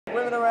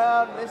Women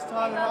around this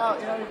time out,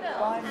 you know,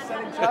 buying,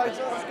 selling drugs.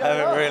 What's going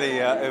Haven't on? really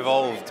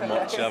evolved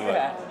much, have I?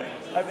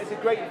 Yeah. It's a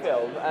great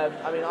film.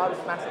 I mean, I was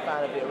a massive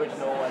fan of the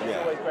original, and it's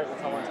always great when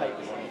someone takes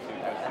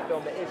a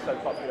film that is so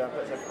popular and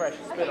puts a fresh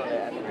spin on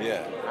it. And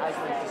as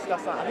we've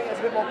discussed that, I think there's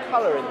a bit more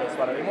colour in this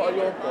one. I mean, what are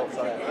your thoughts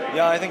on it?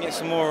 Yeah, I think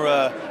it's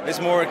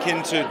more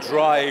akin to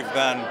Drive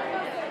than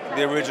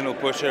the original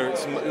Pusher.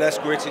 It's less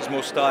gritty, it's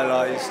more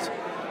stylised,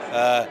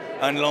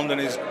 and London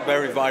is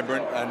very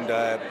vibrant, and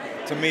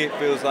to me it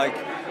feels like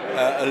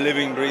a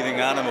living, breathing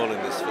animal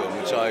in this film,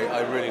 which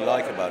I really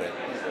like about it.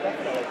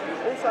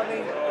 Definitely. Also, I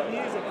mean, the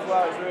music as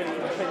well is really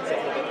intrinsic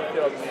within the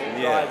film. It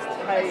drives the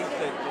pace,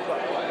 and you've got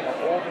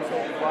orbital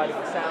providing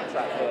the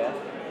soundtrack here.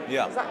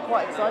 Yeah. Is that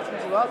quite exciting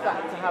as well,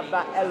 to have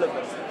that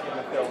element in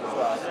the film as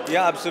well?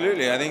 Yeah,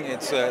 absolutely. I think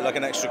it's like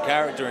an extra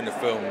character in the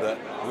film that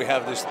we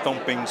have this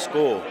thumping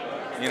score,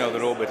 you know,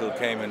 that Orbital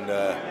came and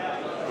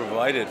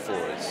provided for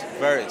us.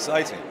 Very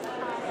exciting.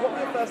 What were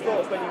your first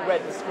thoughts when you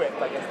read the script,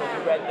 I guess, when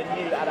you read the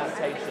new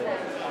adaptation?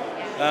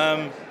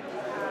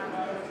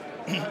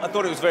 I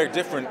thought it was very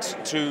different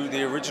to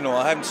the original.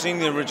 I haven't seen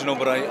the original,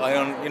 but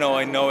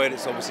I know it.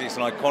 It's obviously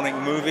an iconic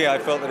movie. I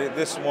felt that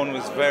this one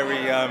was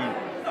very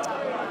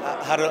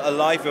had a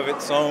life of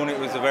its own. It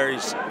was a very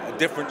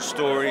different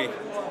story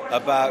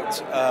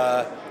about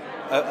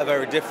a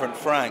very different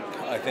Frank,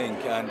 I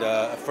think, and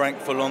a Frank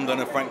for London,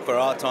 a Frank for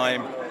our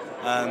time,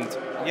 and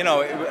you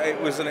know, it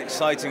was an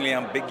excitingly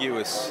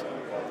ambiguous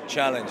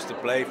challenge to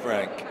play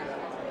Frank.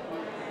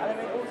 And I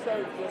mean,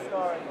 also you're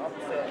starring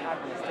opposite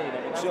Agyness.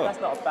 I mean, Sure. That's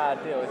not a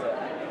bad deal, is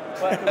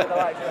it? Working with the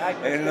likes of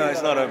Agyness. No,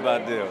 it's not a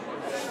bad deal.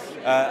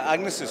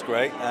 Agyness is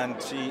great,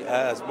 and she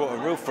has brought a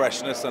real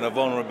freshness and a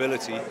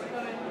vulnerability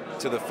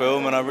to the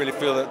film, and I really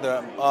feel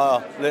that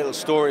our little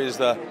story is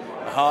the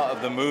heart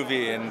of the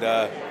movie, and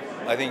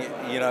I think,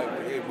 you know,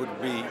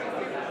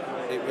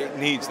 it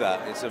needs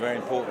that. It's a very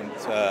important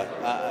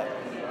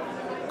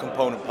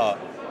component part.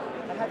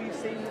 And have you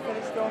seen the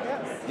finished film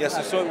yet? Yes,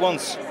 I saw it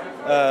once.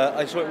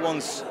 I saw it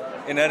once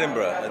in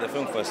Edinburgh at the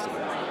film festival.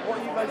 What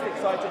are you most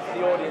excited for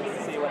the audience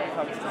to see when it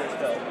comes to this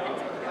film?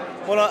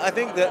 Well, I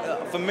think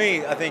that for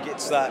me, I think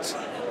it's that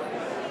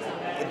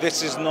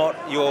this is not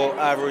your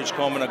average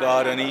Common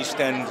Garden East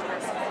End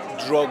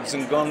drugs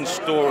and guns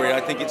story. I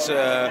think it's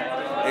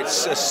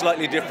a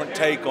slightly different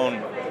take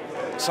on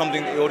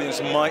something that the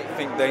audience might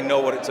think they know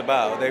what it's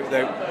about.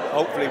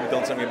 Hopefully we've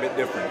done something a bit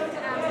different.